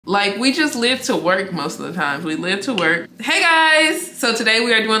Like, we just live to work most of the times. We live to work. Hey guys! So today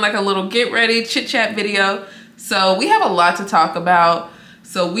we are doing like a little get ready chit chat video. So we have a lot to talk about.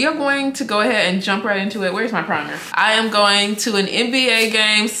 So we are going to go ahead and jump right into it. Where's my primer? I am going to an NBA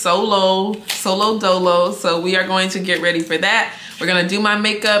game solo dolo. So we are going to get ready for that. We're gonna do my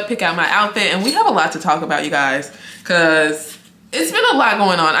makeup, pick out my outfit, and we have a lot to talk about, you guys, because it's been a lot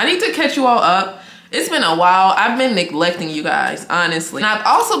going on. I need to catch you all up. It's been a while. I've been neglecting you guys, honestly. And I've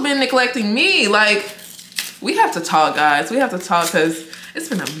also been neglecting me. Like, we have to talk, guys. We have to talk because it's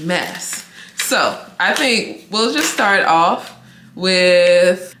been a mess. So I think we'll just start off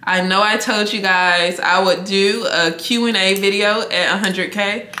with, I know I told you guys I would do a Q&A video at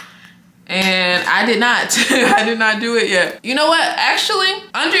 100K. And I did not. I did not do it yet. You know what? Actually,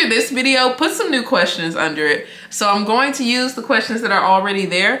 under this video, put some new questions under it. So I'm going to use the questions that are already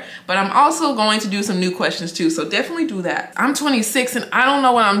there, but I'm also going to do some new questions too. So definitely do that. I'm 26 and I don't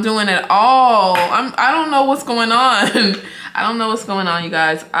know what I'm doing at all. I don't know what's going on. I don't know what's going on, you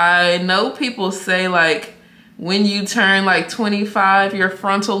guys. I know people say like, when you turn like 25, your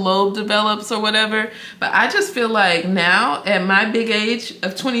frontal lobe develops or whatever. But I just feel like now at my big age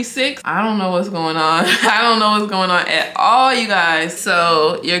of 26, I don't know what's going on. I don't know what's going on at all, you guys.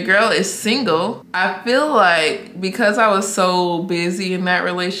 So your girl is single. I feel like because I was so busy in that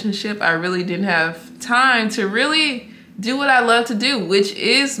relationship, I really didn't have time to really do what I love to do, which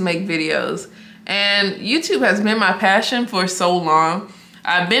is make videos. And YouTube has been my passion for so long.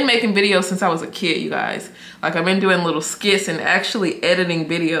 I've been making videos since I was a kid, you guys. Like, I've been doing little skits and actually editing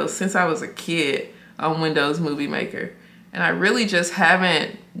videos since I was a kid on Windows Movie Maker. And I really just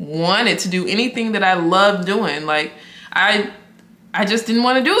haven't wanted to do anything that I love doing. Like, I just didn't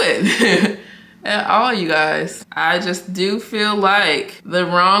want to do it at all, you guys. I just do feel like the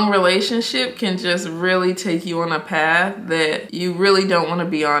wrong relationship can just really take you on a path that you really don't want to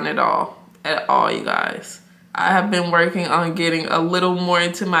be on at all, you guys. I have been working on getting a little more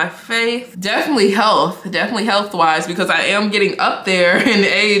into my faith. Definitely health-wise, because I am getting up there in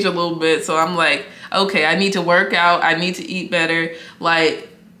age a little bit. So I'm like, okay, I need to work out. I need to eat better. Like,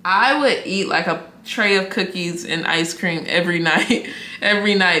 I would eat like a tray of cookies and ice cream every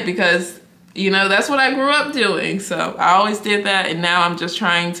night, because, you know, that's what I grew up doing. So I always did that. And now I'm just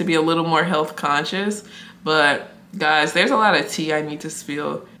trying to be a little more health conscious. But guys, there's a lot of tea I need to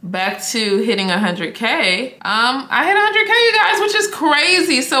spill. Back to hitting 100K. I hit 100K, you guys, which is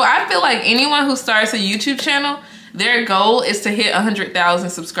crazy. So I feel like anyone who starts a YouTube channel, their goal is to hit 100,000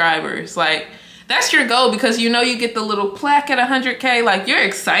 subscribers. Like, that's your goal, because you know you get the little plaque at 100K. Like, you're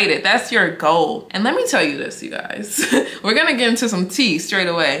excited. That's your goal. And let me tell you this, you guys. We're gonna get into some tea straight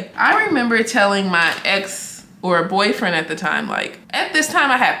away. I remember telling my ex or a boyfriend at the time, like, at this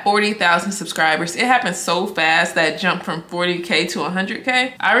time I had 40,000 subscribers. It happened so fast, that jump from 40K to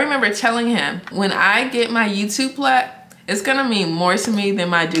 100K. I remember telling him, when I get my YouTube plaque, it's gonna mean more to me than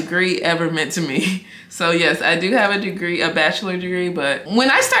my degree ever meant to me. So yes, I do have a degree, a bachelor degree, but when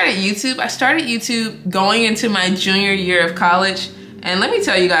I started YouTube going into my junior year of college. And let me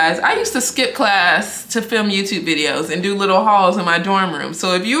tell you guys, I used to skip class to film YouTube videos and do little hauls in my dorm room.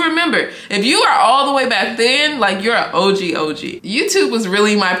 So if you remember, if you are all the way back then, like, you're an OG. YouTube was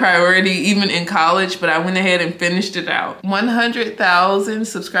really my priority even in college, but I went ahead and finished it out. 100,000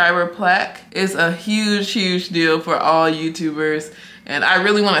 subscriber plaque is a huge deal for all YouTubers. And I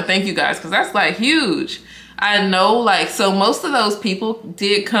really want to thank you guys, because that's like huge. I know, like, so most of those people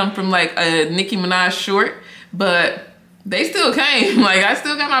did come from like a Nicki Minaj short, but they still came. Like, I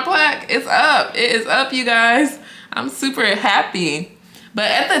still got my plaque. It's up. It is up, you guys. I'm super happy. But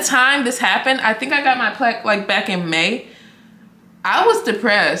at the time this happened, I think I got my plaque like back in May. I was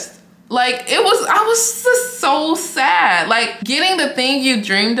depressed. Like, I was just so sad. Like, getting the thing you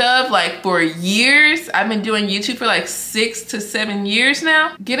dreamed of, like, for years. I've been doing YouTube for like 6 to 7 years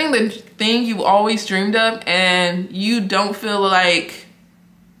now. Getting the thing you always dreamed of and you don't feel like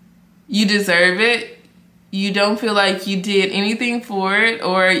you deserve it. You don't feel like you did anything for it,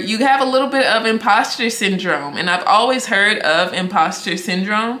 or you have a little bit of imposter syndrome. And I've always heard of imposter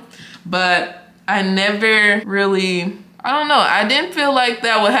syndrome, but I never really, I don't know. I didn't feel like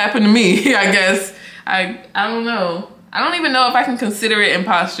that would happen to me, I guess. I don't know. I don't even know if I can consider it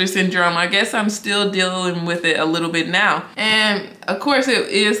imposter syndrome. I guess I'm still dealing with it a little bit now. And of course it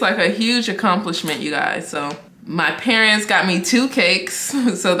is like a huge accomplishment, you guys. So my parents got me 2 cakes,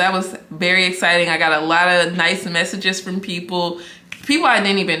 so that was very exciting. I got a lot of nice messages from people I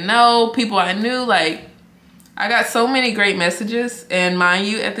didn't even know, people I knew. Like, I got so many great messages, and mind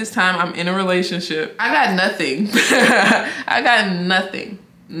you, at this time, I'm in a relationship. I got nothing. I got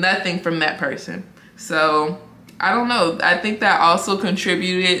nothing from that person. So I don't know. I think that also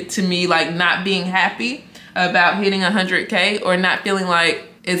contributed to me like not being happy about hitting 100K or not feeling like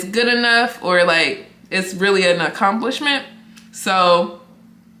it's good enough or like it's really an accomplishment. So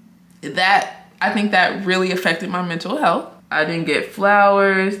I think that really affected my mental health. I didn't get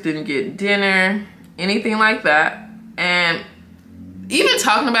flowers, didn't get dinner, anything like that. And even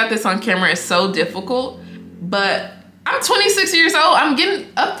talking about this on camera is so difficult, but I'm 26 years old. I'm getting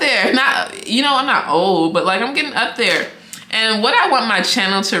up there. Not, you know, I'm not old, but like I'm getting up there. And what I want my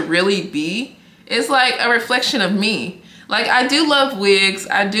channel to really be is like a reflection of me. Like I do love wigs.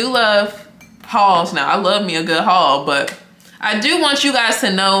 I do love hauls now. I love me a good haul, but I do want you guys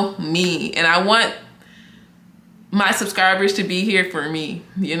to know me, and I want my subscribers to be here for me,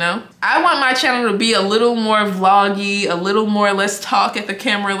 you know? I want my channel to be a little more vloggy, a little more let's talk at the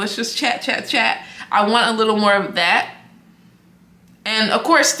camera, let's just chat, chat, chat. I want a little more of that. And of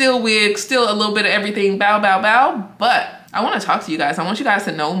course, still wigs, still a little bit of everything, bow, bow, bow, but I want to talk to you guys. I want you guys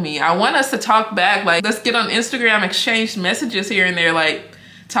to know me. I want us to talk back. Like, let's get on Instagram, exchange messages here and there, like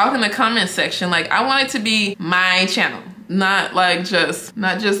talk in the comment section. Like, I want it to be my channel. Not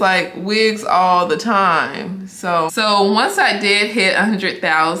just like wigs all the time. So once I did hit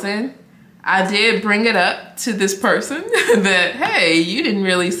 100,000, I did bring it up to this person that, hey, you didn't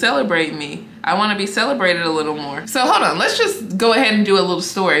really celebrate me. I want to be celebrated a little more. So hold on, let's just go ahead and do a little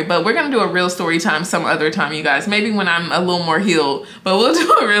story, but we're gonna do a real story time some other time, you guys. Maybe when I'm a little more healed, but we'll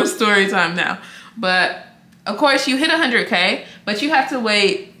do a real story time now. But of course you hit 100K, but you have to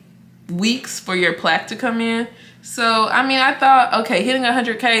wait weeks for your plaque to come in. So, I mean, I thought, okay, hitting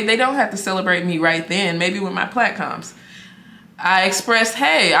 100K, they don't have to celebrate me right then, maybe when my plaque comes. I expressed,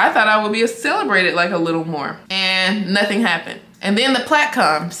 hey, I thought I would be celebrated like a little more, and nothing happened. And then the plaque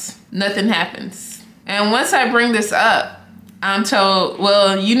comes, nothing happens. And once I bring this up, I'm told,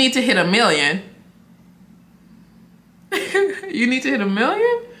 well, you need to hit 1 million. You need to hit 1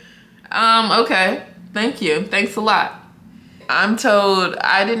 million? Okay, thank you, thanks a lot. I'm told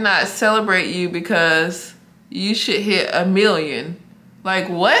I did not celebrate you because you should hit 1 million. Like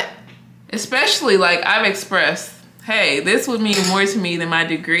what? Especially like I've expressed, hey, this would mean more to me than my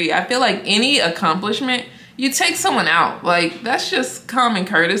degree. I feel like any accomplishment, you take someone out. Like that's just common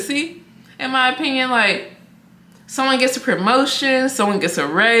courtesy, in my opinion. Like someone gets a promotion, someone gets a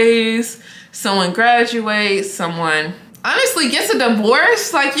raise, someone graduates, someone honestly gets a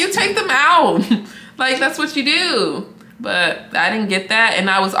divorce. Like you take them out. Like that's what you do. But I didn't get that, and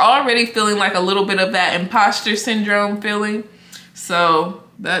I was already feeling like a little bit of that imposter syndrome feeling. So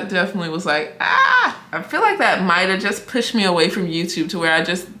that definitely was like, I feel like that might have just pushed me away from YouTube to where I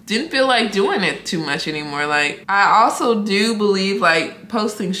just didn't feel like doing it too much anymore. Like I also do believe like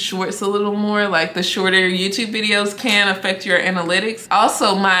posting shorts a little more, like the shorter YouTube videos can affect your analytics.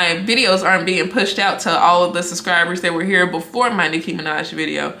 Also, my videos aren't being pushed out to all of the subscribers that were here before my Nicki Minaj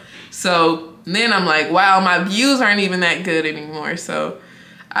video. So then I'm like, wow, my views aren't even that good anymore. So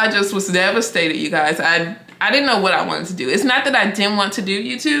I just was devastated, you guys. I didn't know what I wanted to do. It's not that I didn't want to do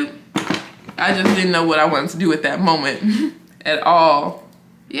YouTube. I just didn't know what I wanted to do at that moment at all.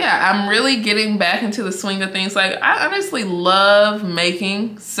 Yeah, I'm really getting back into the swing of things. Like I honestly love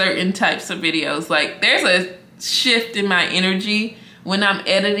making certain types of videos. Like there's a shift in my energy when I'm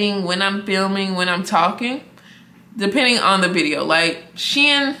editing, when I'm filming, when I'm talking, depending on the video. Like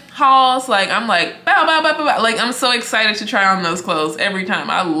Shein hauls, like I'm like bow, bow, bow, bow, bow. Like I'm so excited to try on those clothes every time.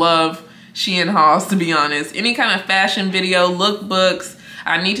 I love Shein hauls, to be honest. Any kind of fashion video, lookbooks.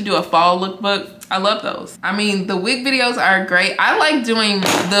 I need to do a fall lookbook. I love those. I mean, the wig videos are great. I like doing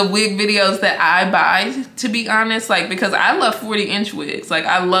the wig videos that I buy, to be honest, like because I love 40-inch wigs. Like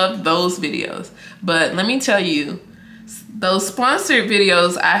I love those videos. But let me tell you, those sponsored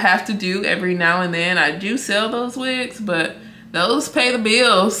videos I have to do every now and then. I do sell those wigs, but those pay the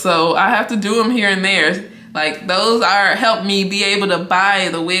bills, so I have to do them here and there. Like those are help me be able to buy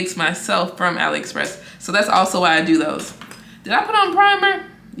the wigs myself from AliExpress. So that's also why I do those. Did I put on primer?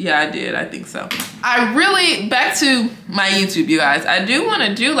 Yeah, I did. I think so. Back to my YouTube, you guys. I do want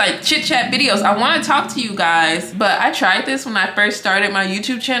to do like chit chat videos. I want to talk to you guys, but I tried this when I first started my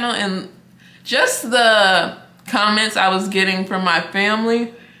YouTube channel, and just the comments I was getting from my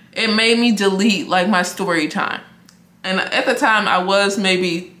family, it made me delete like my story time. And at the time I was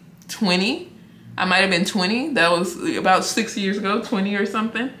maybe 20. I might have been 20. That was about 6 years ago, 20 or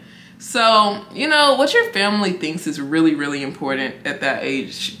something. So, you know, what your family thinks is really, really important at that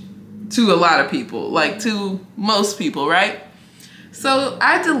age to a lot of people, like to most people, right? So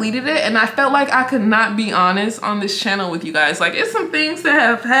I deleted it, and I felt like I could not be honest on this channel with you guys. Like, it's some things that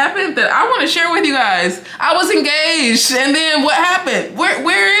have happened that I want to share with you guys. I was engaged, and then what happened?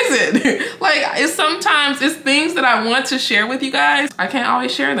 Where is it? Like, sometimes it's things that I want to share with you guys. I can't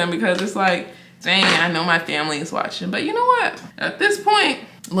always share them because it's like, dang, I know my family is watching. But you know what? At this point,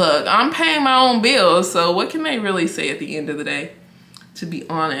 look, I'm paying my own bills, so what can they really say at the end of the day? To be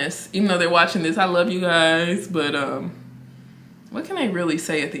honest, even though they're watching this, I love you guys, but what can they really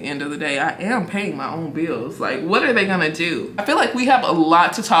say at the end of the day? I am paying my own bills. Like, what are they gonna do? I feel like we have a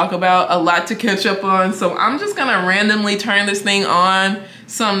lot to talk about, a lot to catch up on, so I'm just gonna randomly turn this thing on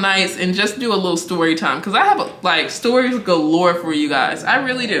some nights and just do a little story time, because I have like stories galore for you guys. I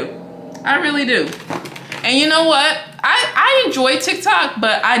really do. I really do. And you know what? I enjoy TikTok,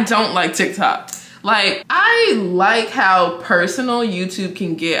 but I don't like TikTok. Like, I like how personal YouTube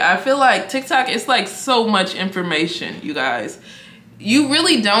can get. I feel like TikTok is like so much information, you guys. You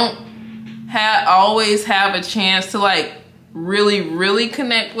really don't always have a chance to like really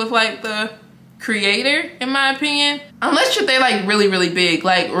connect with like the creator, in my opinion. Unless they're like really big,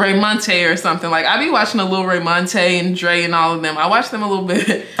 like Raymonte or something. Like, I be watching a little Raymonte and Dre and all of them. I watch them a little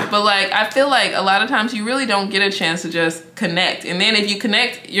bit, but like, I feel like a lot of times you really don't get a chance to just connect. And then if you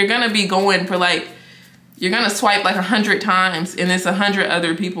connect, you're gonna be going for like, you're gonna swipe like 100 times and there's 100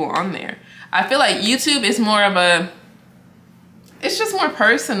 other people on there. I feel like YouTube is more of a, it's just more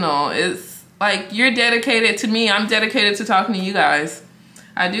personal. It's like, you're dedicated to me, I'm dedicated to talking to you guys.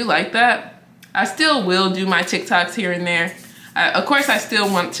 I do like that. I still will do my TikToks here and there. Of course, I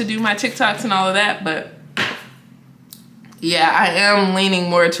still want to do my TikToks and all of that, but yeah, I am leaning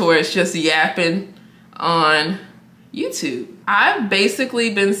more towards just yapping on YouTube. I've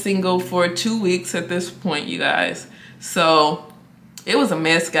basically been single for 2 weeks at this point, you guys. So it was a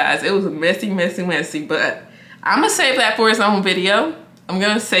mess, guys. It was a messy, but I'm gonna save that for its own video. I'm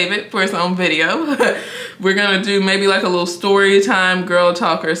gonna save it for its own video. We're gonna do maybe like a little story time, girl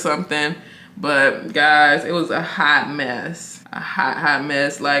talk or something. But guys, it was a hot mess. A hot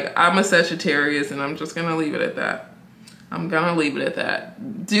mess. Like, I'm a Sagittarius and I'm just gonna leave it at that. I'm gonna leave it at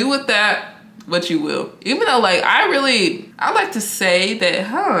that. Do with that what you will. Even though, like, I like to say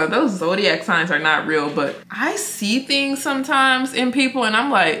that, those zodiac signs are not real, but I see things sometimes in people and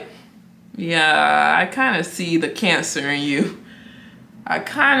I'm like, yeah, I kind of see the Cancer in you. I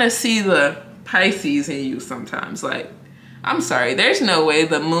kind of see the Pisces in you sometimes. Like, I'm sorry, there's no way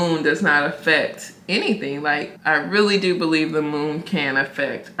the moon does not affect anything. Like, I really do believe the moon can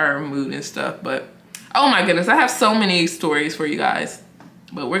affect our mood and stuff, but oh my goodness, I have so many stories for you guys.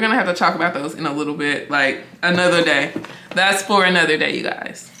 But we're gonna have to talk about those in a little bit, like another day. That's for another day, you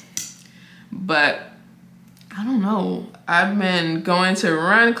guys. But I don't know. I've been going to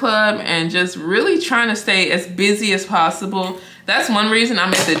run club and just really trying to stay as busy as possible. That's one reason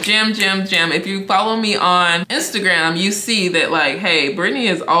I'm at the gym. If you follow me on Instagram, you see that, like, hey, Brittany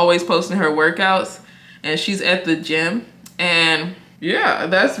is always posting her workouts and she's at the gym. And yeah,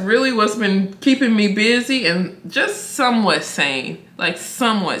 that's really what's been keeping me busy and just somewhat sane. Like,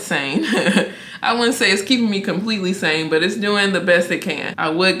 somewhat sane. I wouldn't say it's keeping me completely sane, but it's doing the best it can. I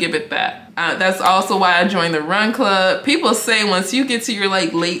would give it that. That's also why I joined the run club. People say once you get to your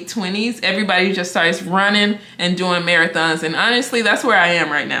like late 20s, everybody just starts running and doing marathons. And honestly, that's where I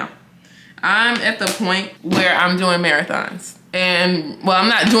am right now. I'm at the point where I'm doing marathons. And well, I'm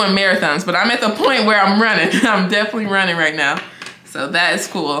not doing marathons, but I'm at the point where I'm running. I'm definitely running right now. So that is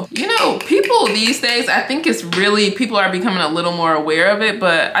cool. You know, people these days, I think it's really, people are becoming a little more aware of it,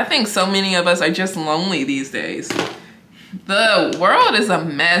 but I think so many of us are just lonely these days. The world is a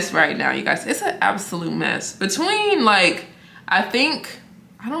mess right now, you guys. It's an absolute mess. Between like, I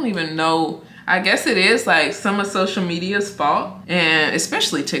don't even know, I guess it is like some of social media's fault, and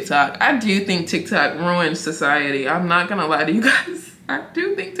especially TikTok. I do think TikTok ruined society. I'm not gonna lie to you guys. I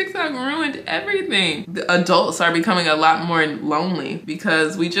do think TikTok ruined everything. The adults are becoming a lot more lonely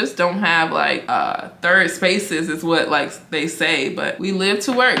because we just don't have like third spaces is what like they say, but we live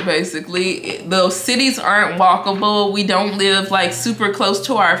to work basically. Those cities aren't walkable. We don't live like super close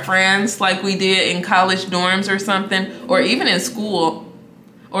to our friends like we did in college dorms or something, or even in school,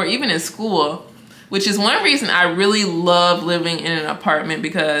 which is one reason I really love living in an apartment,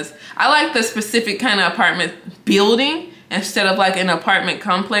 because I like the specific kind of apartment building instead of like an apartment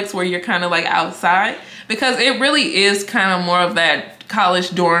complex where you're kind of like outside, because it really is kind of more of that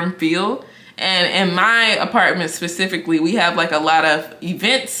college dorm feel. And in my apartment specifically, we have like a lot of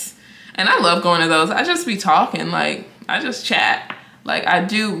events and I love going to those. I just be talking, like I just chat. Like, I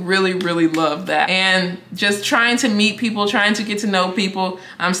do really, really love that. And just trying to meet people, trying to get to know people.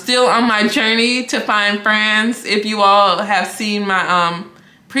 I'm still on my journey to find friends. If you all have seen my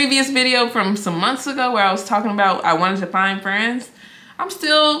previous video from some months ago where I was talking about I wanted to find friends, I'm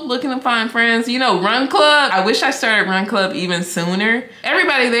still looking to find friends. You know, Run Club, I wish I started Run Club even sooner.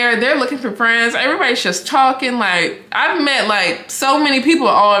 Everybody there, they're looking for friends. Everybody's just talking. Like, I've met like so many people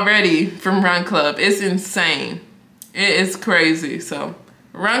already from Run Club. It's insane. It is crazy. So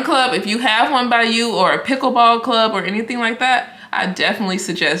Run Club, if you have one by you, or a pickleball club or anything like that, I definitely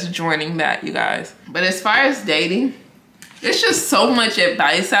suggest joining that, you guys. But as far as dating, it's just so much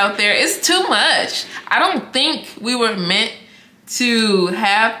advice out there. It's too much. I don't think we were meant to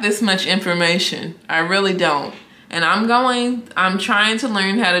have this much information. I really don't. And I'm trying to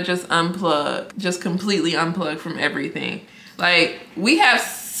learn how to just unplug, just completely unplug from everything. Like, we have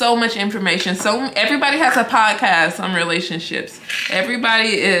so much information. Everybody has a podcast on relationships.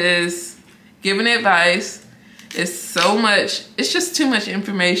 Everybody is giving advice. It's so much, it's just too much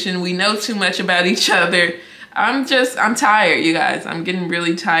information. We know too much about each other. I'm tired, you guys. I'm getting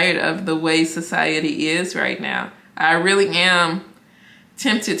really tired of the way society is right now. I really am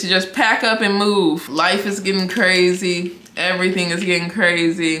tempted to just pack up and move. Life is getting crazy. Everything is getting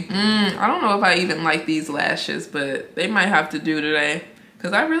crazy. I don't know if I even like these lashes, but they might have to do today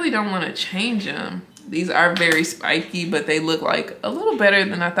because I really don't want to change them. These are very spiky, but they look like a little better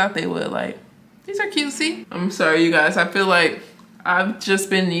than I thought they would. Like, these are cutesy. I'm sorry, you guys. I feel like I've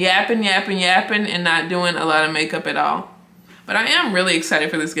just been yapping and not doing a lot of makeup at all. But I am really excited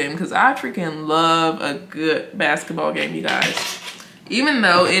for this game because I freaking love a good basketball game, you guys. Even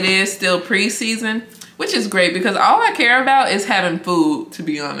though it is still preseason, which is great because all I care about is having food, to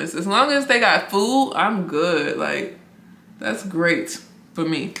be honest. As long as they got food, I'm good. Like, that's great for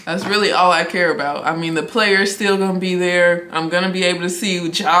me. That's really all I care about. I mean, the player's still gonna be there. I'm gonna be able to see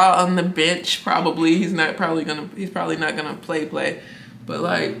Ja on the bench, probably. He's probably not gonna play. But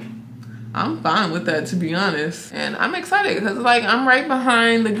like, I'm fine with that, to be honest. And I'm excited because like I'm right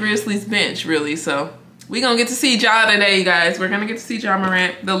behind the Grizzlies bench, really. So we gonna get to see Ja today, you guys. We're gonna get to see Ja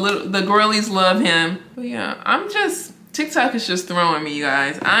Morant. The girlies love him. But yeah, TikTok is just throwing me, you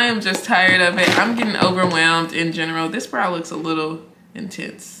guys. I am just tired of it. I'm getting overwhelmed in general. This brow looks a little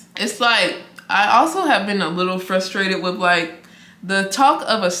intense. It's like, I also have been a little frustrated with like the talk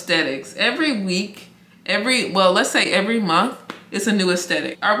of aesthetics. Every week, let's say every month, it's a new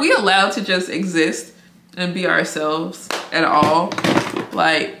aesthetic. Are we allowed to just exist and be ourselves at all?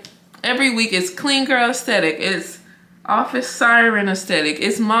 Like, every week it's clean girl aesthetic, it's office siren aesthetic,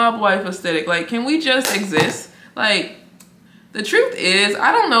 it's mob wife aesthetic. Like, can we just exist? Like, the truth is,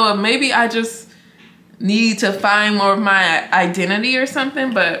 I don't know if maybe I just need to find more of my identity or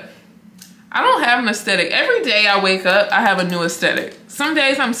something, but I don't have an aesthetic. Every day I wake up, I have a new aesthetic. Some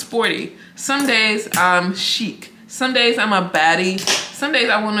days I'm sporty. Some days I'm chic. Some days I'm a baddie. Some days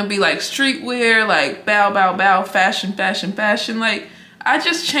I want to be like streetwear, like bow, fashion. Like, I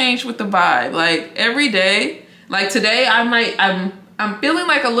just change with the vibe. Like, every day, like today I'm feeling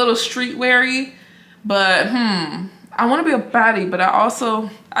like a little streetwear-y, but I want to be a baddie, but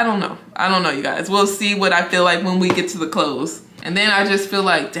I don't know, you guys. We'll see what I feel like when we get to the clothes. And then I just feel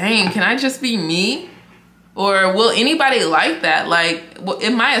like, dang, can I just be me? Or will anybody like that? Like,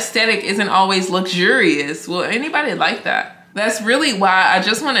 if my aesthetic isn't always luxurious, will anybody like that? That's really why I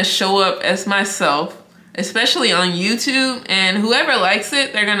just want to show up as myself, especially on YouTube. And whoever likes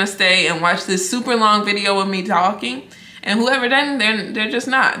it, they're gonna stay and watch this super long video of me talking. And whoever doesn't, they're just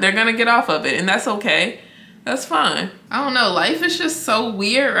not. They're gonna get off of it, and that's okay. That's fine. I don't know, life is just so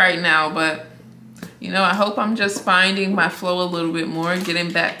weird right now, but you know, I hope I'm just finding my flow a little bit more,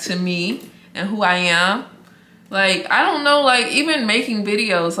 getting back to me and who I am. Like, I don't know, like even making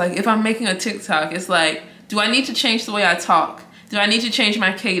videos, like if I'm making a TikTok, it's like, do I need to change the way I talk? Do I need to change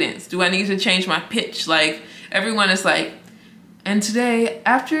my cadence? Do I need to change my pitch? Like, everyone is like, and today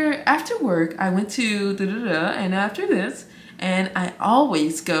after work, I went to and after this, and I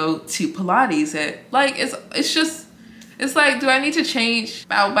always go to Pilates at, like, it's like, do I need to change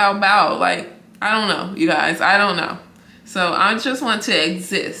bow? Like, I don't know, you guys, I don't know. So I just want to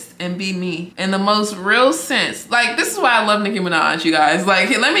exist and be me in the most real sense. Like, this is why I love Nicki Minaj, you guys. Like,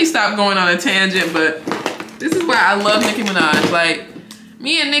 let me stop going on a tangent, but this is why I love Nicki Minaj. Like,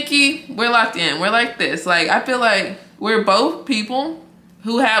 me and Nicki, we're locked in. We're like this. Like, I feel like we're both people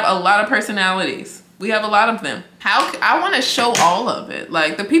who have a lot of personalities. We have a lot of them. I want to show all of it.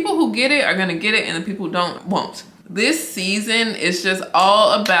 Like, the people who get it are going to get it, and the people who don't won't. This season is just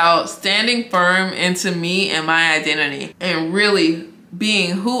all about standing firm into me and my identity and really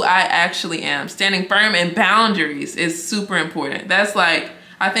being who I actually am. Standing firm in boundaries is super important. That's like,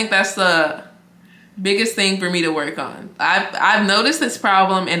 I think that's the biggest thing for me to work on. I've noticed this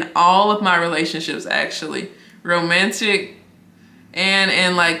problem in all of my relationships, actually. Romantic and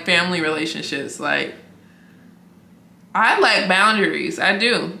in like family relationships. Like, I lack boundaries. I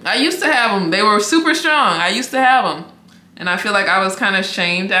do. I used to have them. They were super strong. I used to have them. And I feel like I was kind of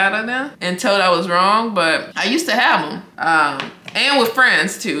shamed out of them and told I was wrong, but I used to have them. And with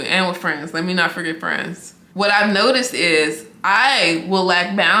friends too, and with friends. Let me not forget friends. What I've noticed is I will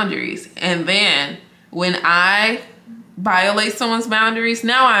lack boundaries. And then when I violate someone's boundaries,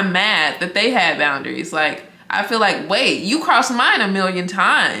 now I'm mad that they had boundaries. Like, I feel like, wait, you crossed mine a million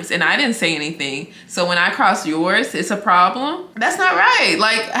times and I didn't say anything. So when I cross yours, it's a problem? That's not right.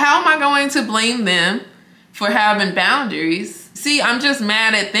 Like, how am I going to blame them for having boundaries? See, I'm just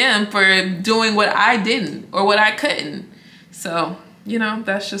mad at them for doing what I didn't or what I couldn't. So, you know,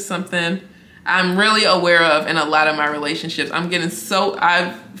 that's just something I'm really aware of in a lot of my relationships.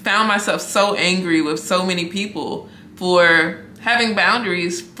 I've found myself so angry with so many people for having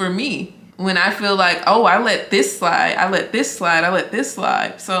boundaries for me. When I feel like, oh, I let this slide, I let this slide, I let this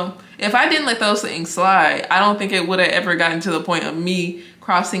slide. So if I didn't let those things slide, I don't think it would have ever gotten to the point of me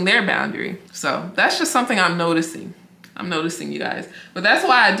crossing their boundary. So that's just something I'm noticing. I'm noticing, you guys. But that's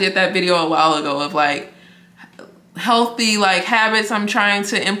why I did that video a while ago of like healthy like habits I'm trying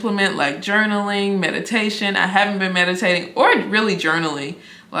to implement, like journaling, meditation. I haven't been meditating or really journaling,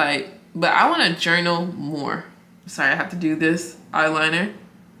 like, but I want to journal more. Sorry, I have to do this eyeliner.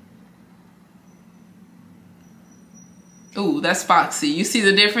 Ooh, that's foxy. You see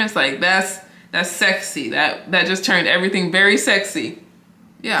the difference? Like, that's sexy. That just turned everything very sexy.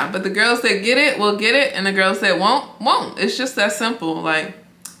 Yeah, but the girls that get it will get it, and the girls that won't. It's just that simple. Like,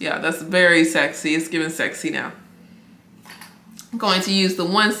 yeah, that's very sexy. It's giving sexy now. I'm going to use the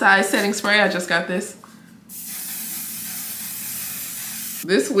One Size setting spray. I just got this.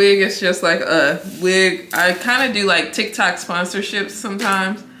 This wig is just like a wig. I kind of do like TikTok sponsorships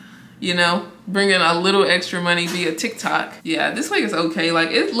sometimes, you know, bringing a little extra money via TikTok. Yeah, this wig is okay. Like,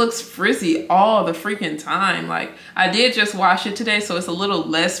 it looks frizzy all the freaking time. Like, I did just wash it today, so it's a little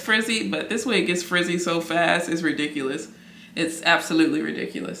less frizzy, but this wig gets frizzy so fast, it's ridiculous. It's absolutely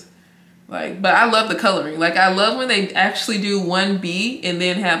ridiculous. Like, but I love the coloring. Like, I love when they actually do 1B and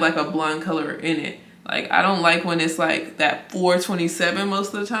then have like a blonde color in it. Like, I don't like when it's like that 427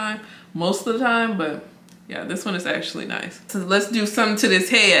 most of the time, but yeah, this one is actually nice. So let's do something to this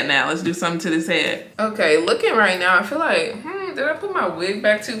head now. Let's do something to this head. Okay, looking right now, I feel like, did I put my wig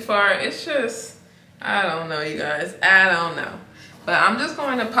back too far? It's just, I don't know, you guys. I don't know. But I'm just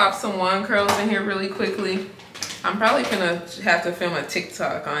going to pop some wand curls in here really quickly. I'm probably gonna have to film a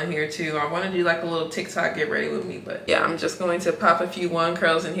TikTok on here too. I want to do like a little TikTok get ready with me, but yeah, I'm just going to pop a few wand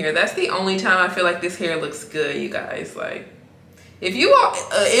curls in here. That's the only time I feel like this hair looks good, you guys. Like,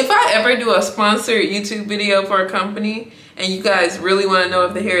 if I ever do a sponsored YouTube video for a company and you guys really want to know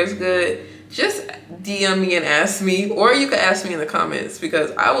if the hair is good, just DM me and ask me, or you can ask me in the comments because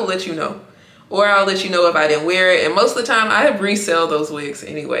I will let you know. Or I'll let you know if I didn't wear it. And most of the time I resell those wigs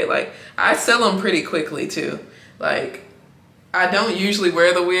anyway. Like, I sell them pretty quickly too. Like, I don't usually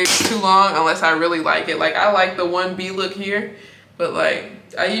wear the wigs too long unless I really like it. Like, I like the 1B look here, but like,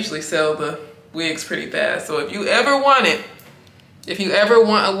 I usually sell the wigs pretty fast. So if you ever want it, if you ever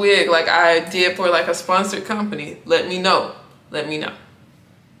want a wig like I did for like a sponsored company, let me know. Let me know.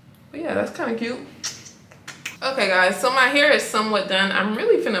 But yeah, that's kind of cute. Okay guys, so my hair is somewhat done. I'm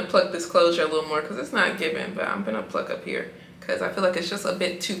really finna pluck this closure a little more because it's not giving, but I'm gonna pluck up here because I feel like it's just a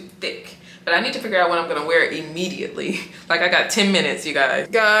bit too thick. But I need to figure out what I'm gonna wear immediately. Like, I got 10 minutes, you guys.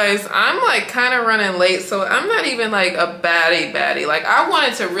 Guys, I'm like kind of running late, so I'm not even like a baddie. Like, I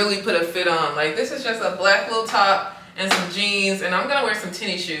wanted to really put a fit on. Like, this is just a black little top and some jeans, and I'm gonna wear some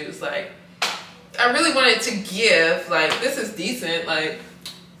tennis shoes. Like, I really wanted to give, like, this is decent, like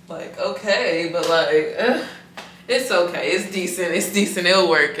okay, but like, it's okay, it's decent, it'll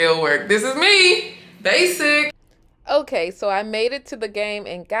work. This is me, basic. Okay, so I made it to the game,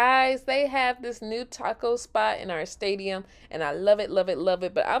 and guys, they have this new taco spot in our stadium, and I love it,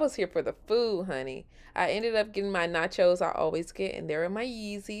 but I was here for the food, honey. I ended up getting my nachos I always get, and there are my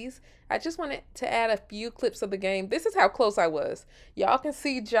Yeezys. I just wanted to add a few clips of the game. This is how close I was. Y'all can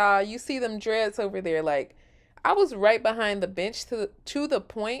see Ja, you see them dreads over there. Like, I was right behind the bench to the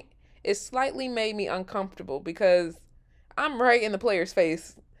point it slightly made me uncomfortable because I'm right in the player's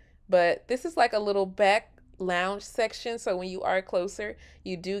face. But this is like a little back lounge section, so when you are closer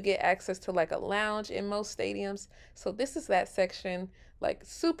you do get access to like a lounge in most stadiums. So this is that section, like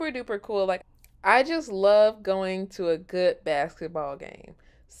super duper cool. Like, I just love going to a good basketball game.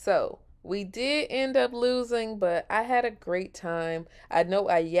 So we did end up losing, but I had a great time. I know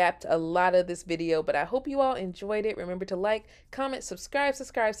I yapped a lot of this video, but I hope you all enjoyed it. Remember to like, comment, subscribe.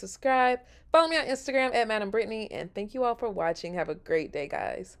 Follow me on Instagram at Madam Brittany, and thank you all for watching. Have a great day,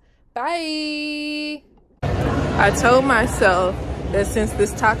 guys. Bye. I told myself that since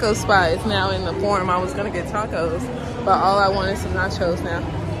this taco spot is now in the form, I was gonna get tacos, but all I want is some nachos now.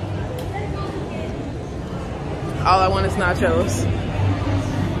 All I want is nachos.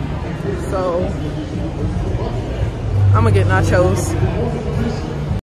 So I'm gonna get nachos.